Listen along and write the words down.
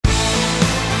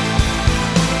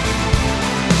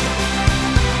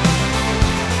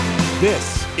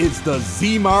This is the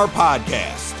Zemar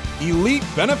Podcast. Elite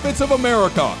Benefits of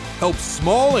America helps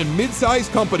small and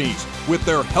mid-sized companies with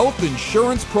their health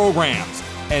insurance programs.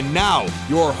 And now,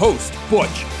 your host,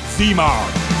 Butch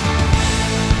Zemar.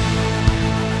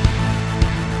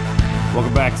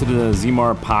 Welcome back to the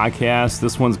Zemar Podcast.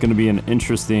 This one's going to be an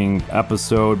interesting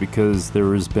episode because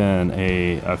there has been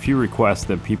a few requests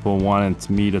that people wanted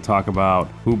me to talk about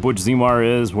who Butch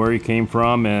Zemar is, where he came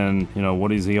from, and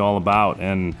what is he all about.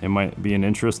 And it might be an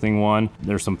interesting one.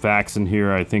 There's some facts in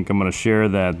here I think I'm going to share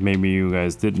that maybe you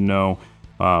guys didn't know,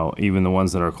 even the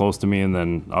ones that are close to me, and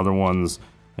then other ones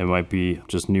it might be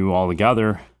just new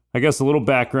altogether. I guess a little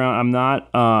background, I'm not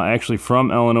actually from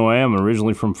Illinois. I'm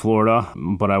originally from Florida,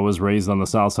 but I was raised on the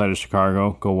south side of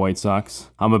Chicago. Go White Sox.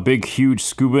 I'm a big, huge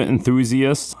scuba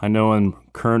enthusiast. I know in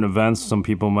current events, some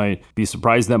people might be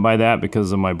surprised by that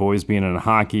because of my boys being in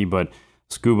hockey, but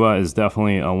scuba is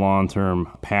definitely a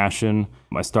long-term passion.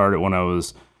 I started when I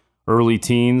was early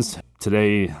teens.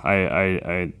 Today,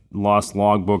 I lost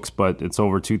logbooks, but it's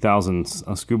over 2,000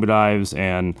 scuba dives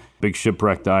and big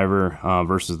shipwreck diver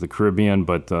versus the Caribbean,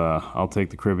 but I'll take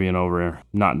the Caribbean over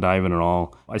not diving at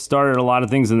all. I started a lot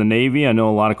of things in the Navy. I know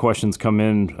a lot of questions come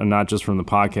in, not just from the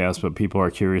podcast, but people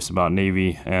are curious about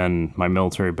Navy and my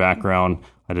military background.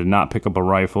 I did not pick up a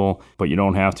rifle, but you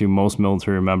don't have to. Most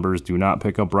military members do not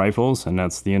pick up rifles, and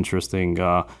that's the interesting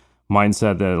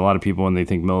mindset that a lot of people, when they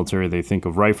think military, they think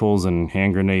of rifles and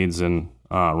hand grenades and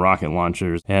rocket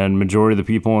launchers. And majority of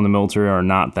the people in the military are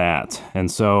not that.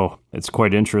 And so it's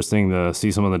quite interesting to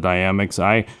see some of the dynamics.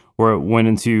 I went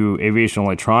into aviation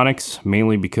electronics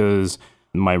mainly because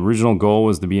my original goal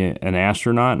was to be an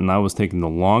astronaut, and I was taking the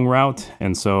long route,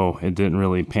 and so it didn't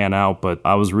really pan out. But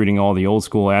I was reading all the old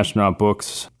school astronaut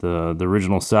books, the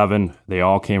original 7. They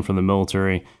all came from the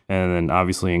military. And then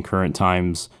obviously in current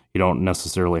times, you don't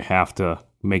necessarily have to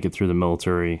make it through the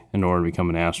military in order to become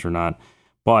an astronaut.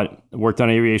 But worked on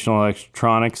aviation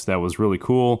electronics. That was really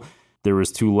cool. There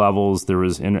was 2 levels. There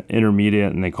was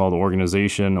intermediate, and they called it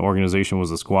organization. Organization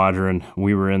was a squadron.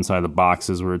 We were inside the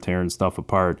boxes. We were tearing stuff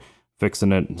apart,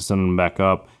 fixing it, sending them back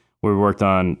up. We worked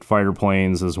on fighter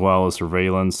planes as well as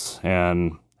surveillance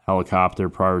and helicopter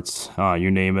parts, you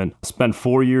name it. Spent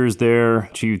 4 years there,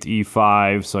 achieved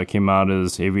E5, so I came out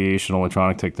as aviation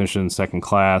electronic technician, second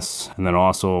class, and then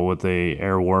also with a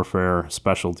air warfare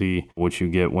specialty, which you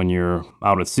get when you're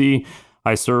out at sea.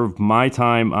 I served my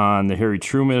time on the Harry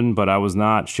Truman, but I was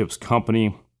not ship's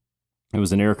company. It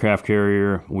was an aircraft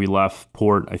carrier. We left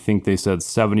port, I think they said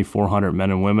 7,400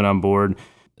 men and women on board.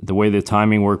 The way the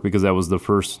timing worked, because that was the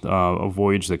first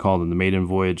voyage, they called it the maiden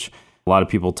voyage. A lot of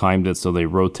people timed it so they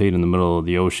rotate in the middle of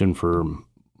the ocean for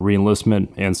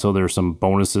reenlistment, and so there's some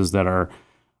bonuses that are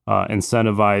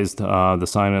incentivized, the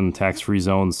sign-in tax-free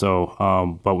zone.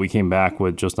 So, but we came back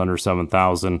with just under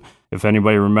 7,000. If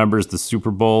anybody remembers the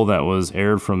Super Bowl that was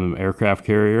aired from an aircraft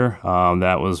carrier,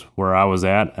 that was where I was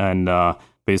at, and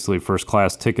basically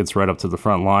first-class tickets right up to the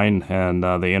front line, and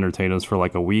they entertained us for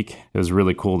like a week. It was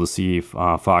really cool to see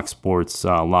Fox Sports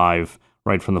live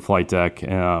right from the flight deck,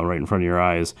 right in front of your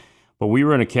eyes. But we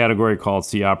were in a category called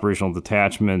Sea Operational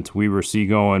Detachment. We were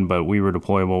seagoing, but we were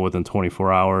deployable within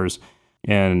 24 hours.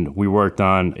 And we worked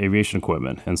on aviation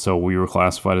equipment. And so we were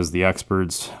classified as the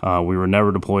experts. We were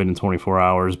never deployed in 24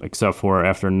 hours, except for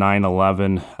after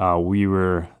 9/11, we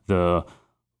were the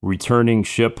returning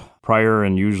ship prior.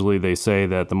 And usually they say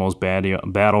that the most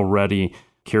battle-ready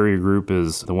carrier group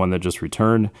is the one that just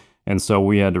returned. And so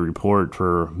we had to report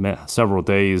for several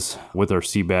days with our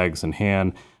sea bags in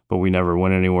hand. But we never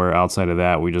went anywhere outside of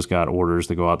that. We just got orders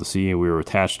to go out to sea, and we were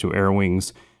attached to air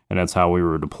wings, and that's how we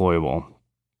were deployable.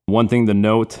 One thing to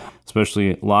note,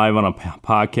 especially live on a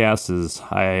podcast, is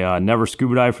I never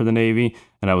scuba dived for the Navy,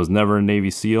 and I was never a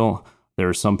Navy SEAL. There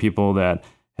are some people that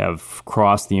have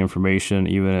crossed the information,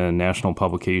 even in national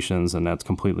publications, and that's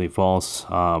completely false.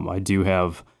 I do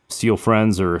have SEAL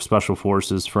friends or Special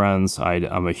Forces friends.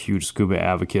 I'm a huge scuba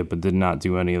advocate, but did not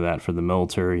do any of that for the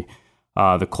military.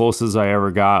 The closest I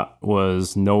ever got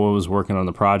was NOAA was working on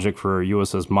the project for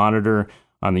USS Monitor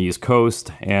on the East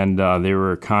Coast, and they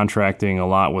were contracting a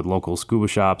lot with local scuba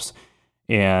shops.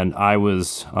 And I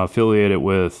was affiliated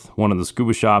with one of the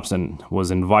scuba shops and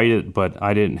was invited, but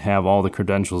I didn't have all the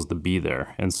credentials to be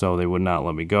there, and so they would not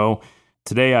let me go.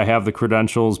 Today I have the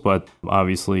credentials, but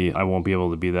obviously I won't be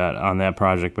able to be that on that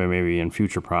project, but maybe in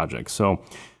future projects. So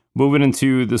moving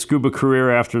into the scuba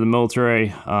career after the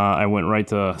military, I went right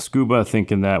to scuba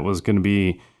thinking that was going to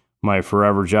be my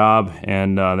forever job,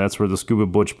 and that's where the Scuba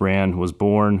Butch brand was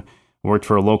born. Worked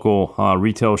for a local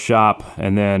retail shop,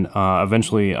 and then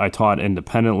eventually I taught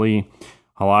independently.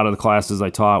 A lot of the classes I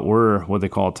taught were what they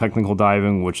call technical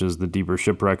diving, which is the deeper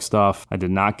shipwreck stuff. I did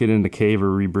not get into cave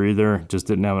or rebreather, just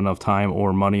didn't have enough time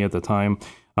or money at the time.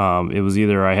 It was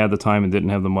either I had the time and didn't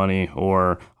have the money,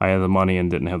 or I had the money and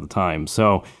didn't have the time.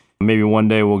 So maybe one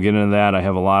day we'll get into that. I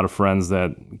have a lot of friends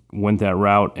that went that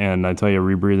route, and I tell you,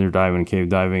 rebreather diving and cave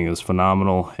diving is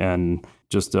phenomenal and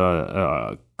just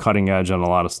cutting edge on a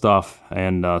lot of stuff.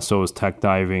 And so is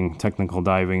technical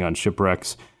diving on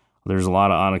shipwrecks. There's a lot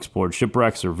of unexplored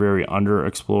shipwrecks, are very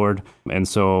underexplored. And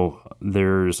so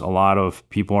there's a lot of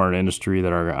people in our industry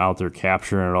that are out there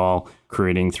capturing it all,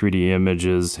 creating 3D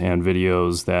images and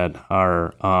videos that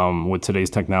are, with today's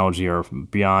technology, are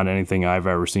beyond anything I've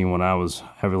ever seen when I was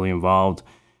heavily involved.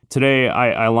 Today,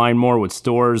 I align more with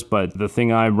stores, but the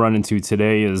thing I run into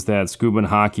today is that scuba and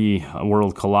hockey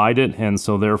world collided. And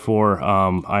so therefore,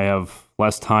 I have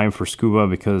less time for scuba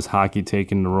because hockey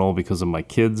taking the role because of my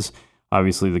kids.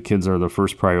 Obviously, the kids are the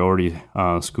first priority.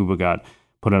 Scuba got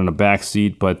put in a back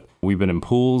seat, but we've been in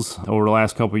pools over the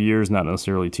last couple of years, not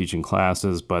necessarily teaching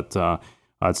classes, but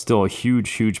it's still a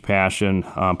huge, huge passion,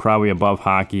 probably above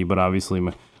hockey, but obviously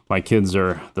my kids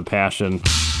are the passion.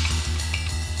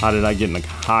 How did I get into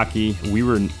hockey? We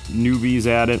were newbies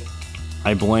at it.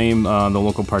 I blame the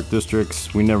local park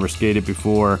districts. We never skated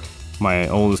before. My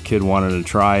oldest kid wanted to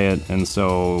try it, and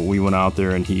so we went out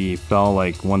there and he fell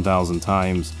like 1,000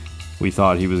 times. We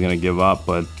thought he was going to give up,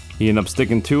 but he ended up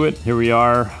sticking to it. Here we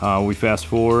are. We fast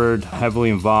forward, heavily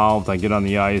involved. I get on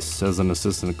the ice as an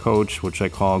assistant coach, which I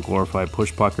call glorified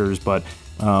push puckers, but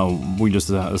we just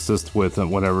assist with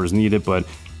whatever is needed. But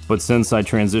since I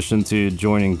transitioned to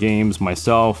joining games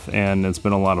myself, and it's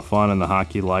been a lot of fun, and the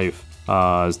hockey life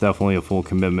is definitely a full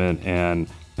commitment and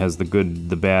has the good,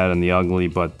 the bad, and the ugly.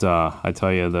 But I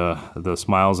tell you, the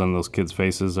smiles on those kids'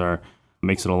 faces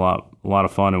makes it a lot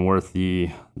of fun and worth the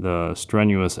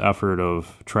strenuous effort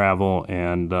of travel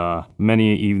and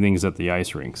many evenings at the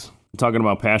ice rinks. Talking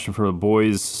about passion for the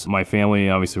boys, my family,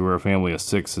 obviously we're a family of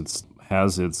 6. It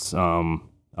has its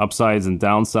upsides and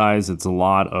downsides. It's a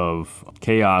lot of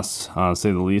chaos, to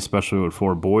say the least, especially with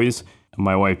 4 boys.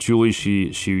 My wife Julie,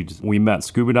 we met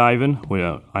scuba diving,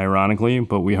 ironically,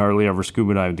 but we hardly ever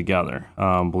scuba dive together,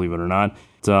 believe it or not.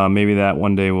 Maybe that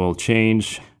one day will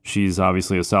change. She's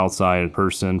obviously a South Side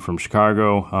person from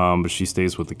Chicago, but she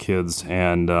stays with the kids,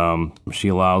 and she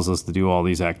allows us to do all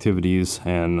these activities,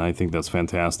 and I think that's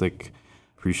fantastic.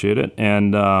 Appreciate it.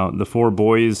 And the 4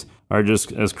 boys are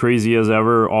just as crazy as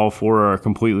ever. All 4 are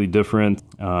completely different.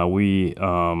 We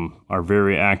are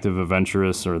very active,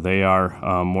 adventurous, or they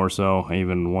are more so.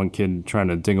 Even one kid trying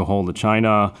to dig a hole to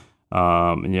China,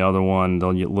 and the other one, the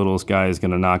littlest guy, is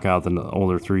going to knock out the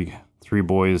older three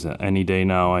boys any day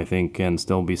now, I think, and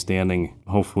still be standing.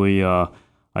 Hopefully, I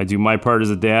do my part as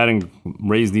a dad and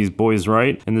raise these boys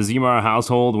right. In the Zemar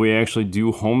household, we actually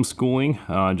do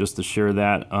homeschooling, just to share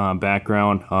that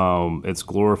background. It's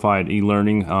glorified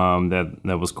e-learning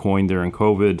that was coined during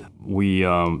COVID. We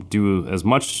do as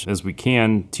much as we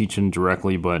can teaching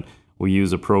directly, but we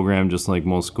use a program just like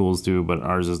most schools do, but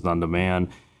ours is on demand.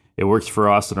 It works for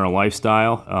us in our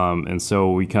lifestyle, and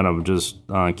so we kind of just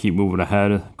keep moving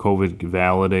ahead. COVID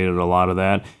validated a lot of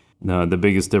that. The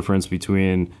biggest difference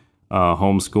between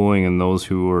homeschooling and those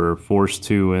who were forced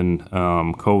to in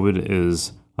COVID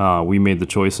is we made the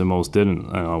choice and most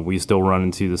didn't. We still run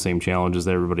into the same challenges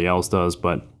that everybody else does,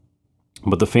 but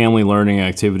the family learning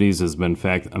activities has been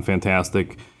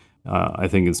fantastic. I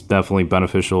think it's definitely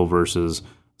beneficial versus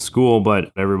school,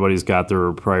 but everybody's got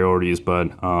their priorities. But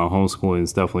homeschooling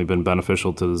has definitely been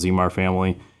beneficial to the Zemar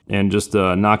family. And just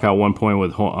to knock out one point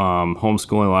with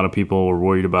homeschooling, a lot of people were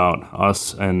worried about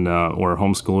us and or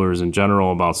homeschoolers in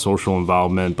general about social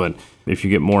involvement. But if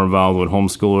you get more involved with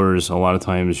homeschoolers, a lot of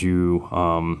times you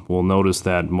will notice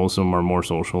that most of them are more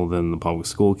social than the public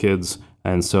school kids.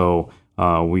 And so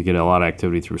we get a lot of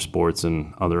activity through sports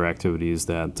and other activities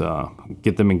that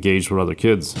get them engaged with other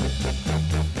kids.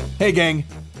 Hey gang,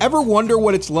 ever wonder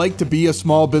what it's like to be a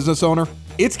small business owner?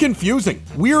 It's confusing.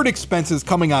 Weird expenses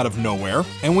coming out of nowhere.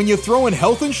 And when you throw in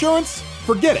health insurance,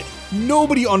 forget it.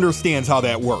 Nobody understands how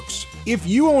that works. If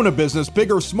you own a business,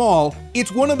 big or small,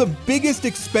 it's one of the biggest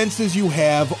expenses you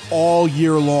have all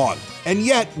year long. And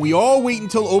yet, we all wait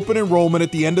until open enrollment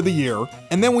at the end of the year,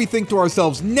 and then we think to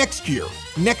ourselves, next year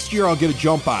I'll get a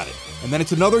jump on it. And then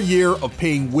it's another year of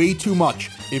paying way too much.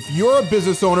 If you're a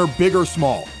business owner, big or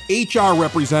small, HR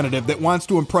representative that wants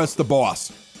to impress the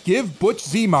boss, give Butch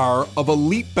Zemar of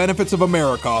Elite Benefits of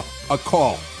America a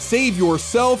call. Save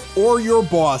yourself or your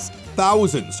boss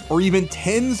thousands or even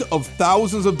tens of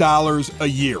thousands of dollars a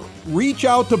year. Reach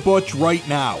out to Butch right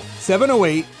now,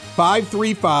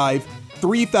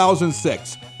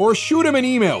 708-535-3006, or shoot him an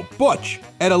email,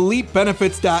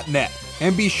 butch@elitebenefits.net.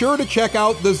 And be sure to check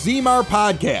out the Zemar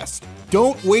podcast.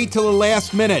 Don't wait till the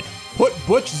last minute. Put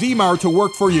Butch Zemar to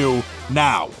work for you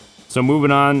now. So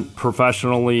moving on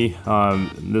professionally,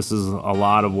 this is a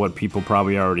lot of what people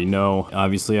probably already know.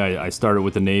 Obviously, I started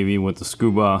with the Navy, went to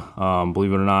Scuba.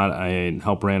 Believe it or not, I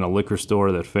helped ran a liquor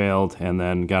store that failed, and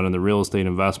then got into real estate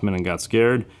investment and got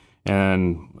scared,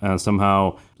 and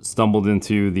somehow stumbled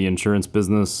into the insurance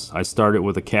business. I started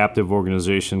with a captive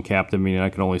organization, captive meaning I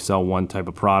could only sell one type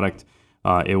of product.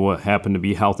 It happened to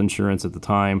be health insurance at the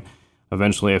time.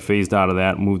 Eventually, I phased out of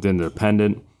that, moved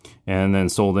independent, and then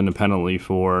sold independently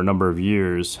for a number of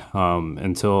years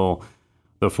until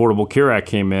the Affordable Care Act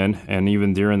came in. And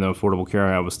even during the Affordable Care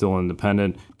Act, I was still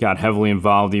independent. Got heavily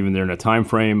involved even during that time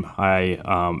frame. I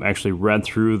actually read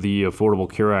through the Affordable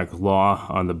Care Act law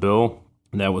on the bill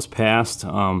that was passed.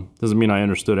 Doesn't mean I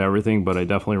understood everything, but I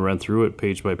definitely read through it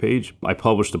page by page. I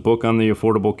published a book on the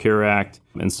Affordable Care Act.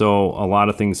 And so a lot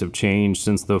of things have changed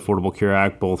since the Affordable Care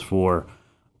Act, both for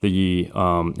the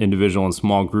individual and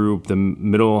small group. The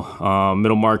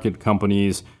middle market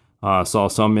companies saw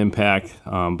some impact,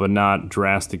 but not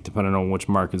drastic depending on which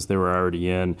markets they were already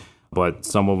in. But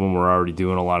some of them were already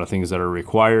doing a lot of things that are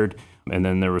required. And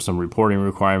then there were some reporting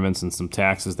requirements and some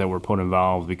taxes that were put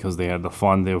involved because they had to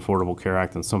fund the Affordable Care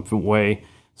Act in some way.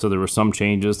 So there were some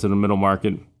changes to the middle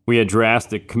market. We had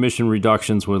drastic commission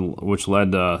reductions, which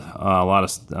led to a lot of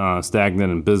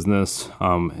stagnant in business,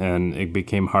 and it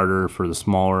became harder for the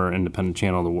smaller independent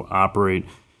channel to operate.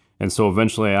 And so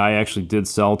eventually I actually did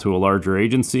sell to a larger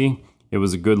agency. It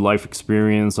was a good life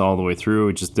experience all the way through.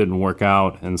 It just didn't work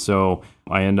out. And so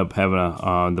I ended up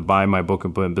having to buy my book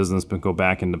of business but go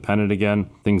back independent again.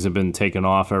 Things have been taken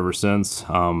off ever since.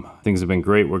 Things have been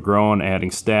great. We're growing, adding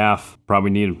staff. Probably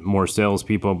need more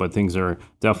salespeople, but things are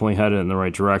definitely headed in the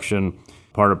right direction.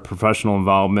 Part of professional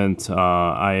involvement,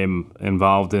 I am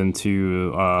involved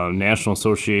into a national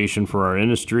association for our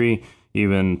industry,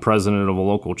 even president of a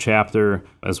local chapter,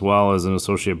 as well as an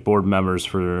associate board member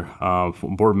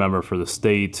for the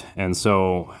state. And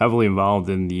so heavily involved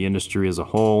in the industry as a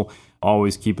whole,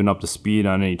 always keeping up to speed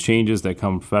on any changes that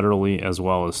come federally as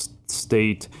well as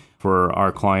state for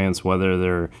our clients, whether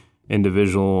they're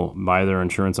individual, buy their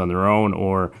insurance on their own,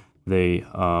 or they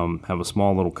have a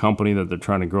small little company that they're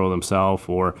trying to grow themselves,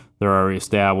 or they're already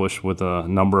established with a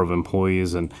number of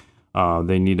employees and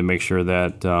they need to make sure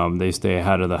that they stay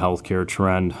ahead of the healthcare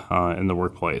trend in the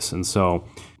workplace. And so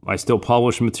I still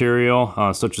publish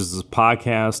material such as this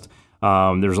podcast.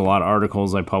 There's a lot of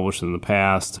articles I published in the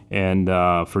past. And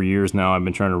for years now, I've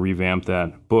been trying to revamp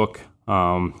that book.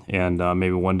 And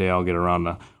maybe one day I'll get around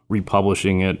to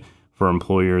republishing it for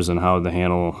employers and how to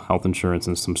handle health insurance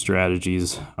and some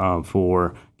strategies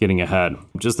for getting ahead.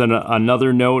 Just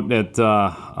another note that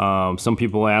some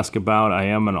people ask about, I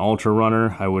am an ultra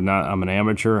runner. I'm an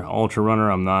amateur ultra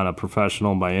runner. I'm not a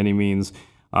professional by any means.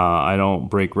 I don't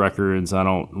break records. I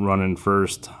don't run in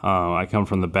first. I come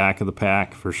from the back of the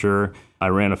pack for sure. I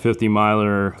ran a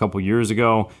 50-miler a couple years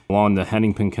ago along the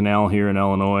Hennepin Canal here in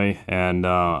Illinois, and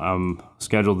I'm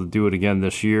scheduled to do it again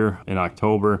this year in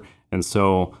October. And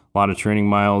so a lot of training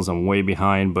miles. I'm way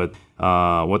behind, but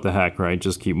what the heck, right?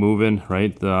 Just keep moving,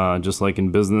 right? Just like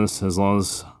in business, as long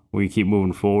as we keep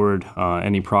moving forward,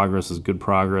 any progress is good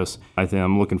progress. I think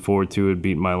I'm looking forward to it,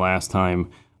 beating my last time.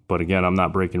 But again, I'm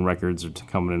not breaking records or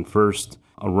coming in first.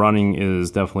 Running is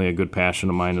definitely a good passion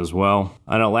of mine as well.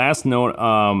 On a last note,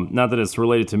 not that it's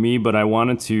related to me, but I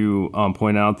wanted to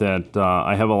point out that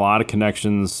I have a lot of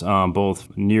connections,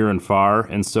 both near and far.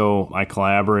 And so I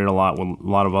collaborate a lot with a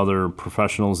lot of other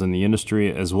professionals in the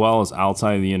industry as well as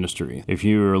outside of the industry. If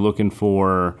you're looking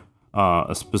for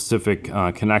a specific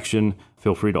connection,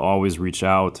 feel free to always reach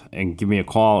out and give me a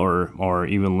call, or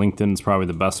even LinkedIn is probably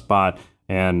the best spot.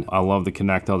 And I love to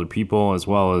connect other people as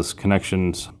well as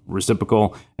connections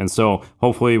reciprocal. And so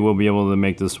hopefully we'll be able to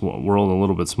make this world a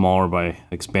little bit smaller by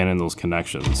expanding those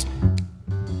connections.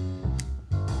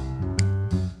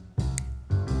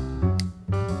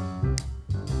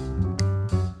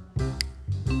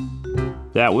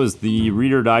 That was the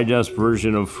Reader Digest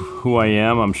version of who I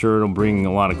am. I'm sure it'll bring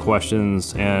a lot of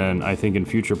questions, and I think in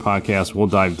future podcasts we'll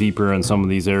dive deeper in some of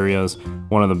these areas.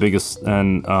 One of the biggest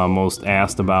and most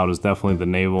asked about is definitely the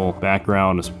naval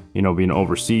background, being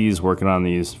overseas, working on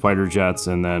these fighter jets,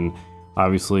 and then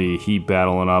obviously heat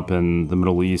battling up in the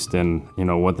Middle East, and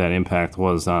what that impact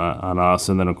was on us,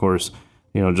 and then of course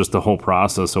just the whole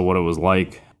process of what it was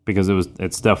like, because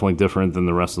it's definitely different than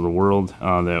the rest of the world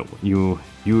that you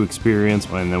experience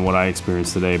and then what I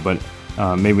experience today. But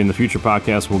maybe in the future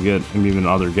podcasts we'll get even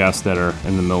other guests that are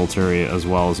in the military as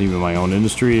well as even my own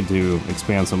industry to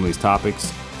expand some of these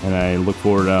topics. and I look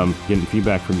forward to getting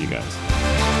feedback from you guys.